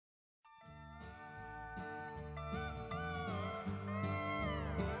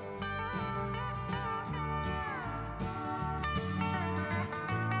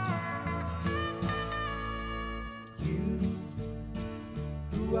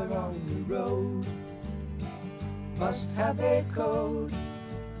who are on the road must have a code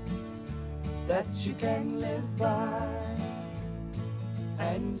that you can live by,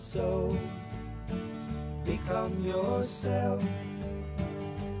 and so become yourself,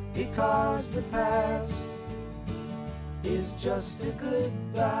 because the past is just a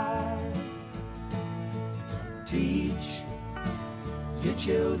goodbye. Teach your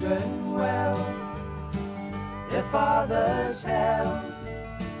children well, their father's hell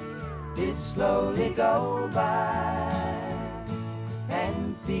did slowly go by,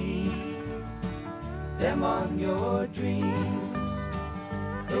 and feed them on your dreams,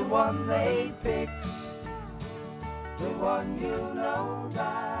 the one they picked, the one you know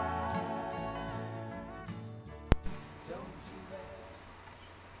by. Don't you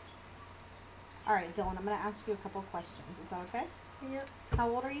ever... Alright, Dylan, I'm going to ask you a couple questions. Is that okay? Yep. How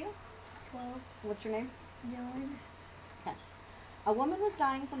old are you? 12. What's your name? Dylan. Okay. A woman was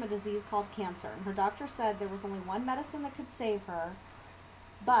dying from a disease called cancer, and her doctor said there was only one medicine that could save her,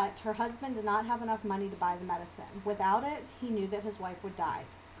 but her husband did not have enough money to buy the medicine. Without it, he knew that his wife would die.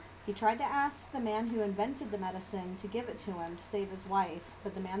 He tried to ask the man who invented the medicine to give it to him to save his wife,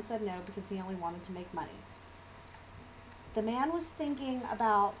 but the man said no because he only wanted to make money. The man was thinking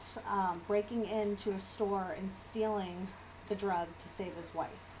about breaking into a store and stealing the drug to save his wife.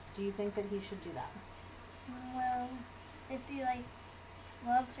 Do you think that he should do that? Well, if he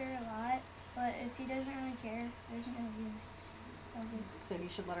loves her a lot, but if he doesn't really care, there's no use of it. So he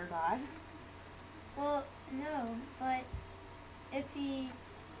should let her die? Well, no, but if he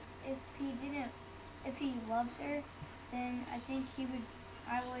loves her, then I think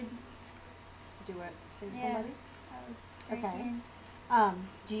I would Do it to save yeah, somebody? I would break Okay. in.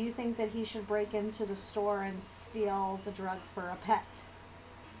 Do you think that he should break into the store and steal the drug for a pet?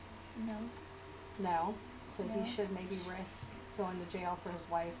 No. No. So No. he should maybe risk going to jail for his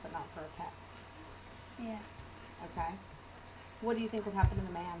wife, but not for a pet. Yeah. Okay. What do you think would happen to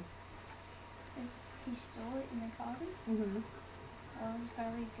the man? If he stole it and they caught him, Mm-hmm.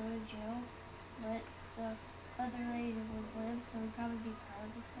 probably go to jail, but the other lady would live, so he'd probably be proud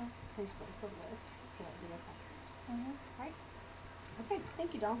of himself. His wife would live, so that'd be okay. Right? Okay,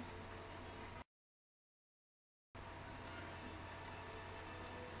 thank you, Dawn.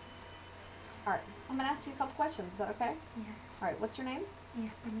 Alright, I'm going to ask you a couple questions. Is that okay? Yeah. Alright, what's your name? Yeah.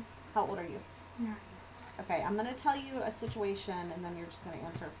 How old are you? 9. Okay, I'm going to tell you a situation, and then you're just going to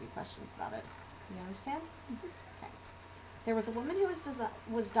answer a few questions about it. You understand? Okay. There was a woman who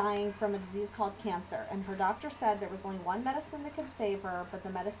was dying from a disease called cancer, and her doctor said there was only one medicine that could save her, but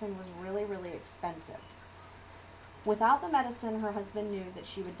the medicine was really, really expensive. Without the medicine, her husband knew that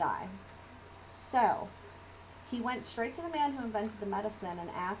she would die. So, he went straight to the man who invented the medicine and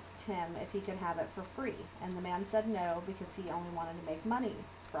asked him if he could have it for free, and the man said no because he only wanted to make money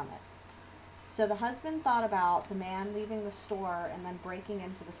from it. So the husband thought about the man leaving the store and then breaking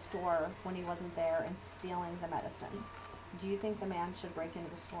into the store when he wasn't there and stealing the medicine. Do you think the man should break into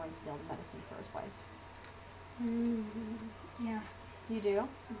the store and steal the medicine for his wife? Yeah. You do?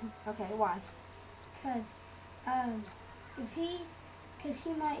 Okay, why? Cause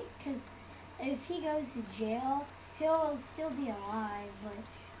if he goes to jail, he'll still be alive, but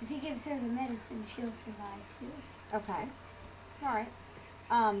if he gives her the medicine, she'll survive too. Okay. Alright.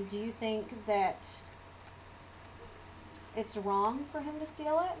 Do you think that it's wrong for him to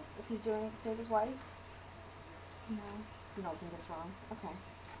steal it if he's doing it to save his wife? No. You don't think it's wrong? Okay.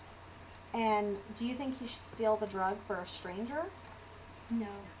 And do you think he should steal the drug for a stranger? No.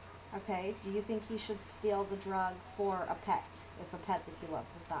 Okay. Do you think he should steal the drug for a pet, if a pet that he loved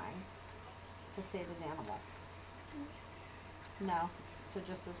was dying, to save his animal? No. So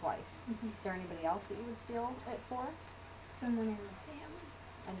just his wife. Is there anybody else that you would steal it for? Someone in the family.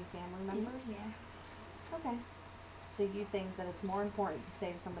 Any family members? Yeah. Okay. So you think that it's more important to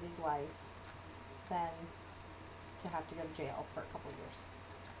save somebody's life than to have to go to jail for a couple of years?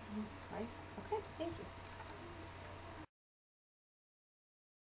 Right? Okay, thank you.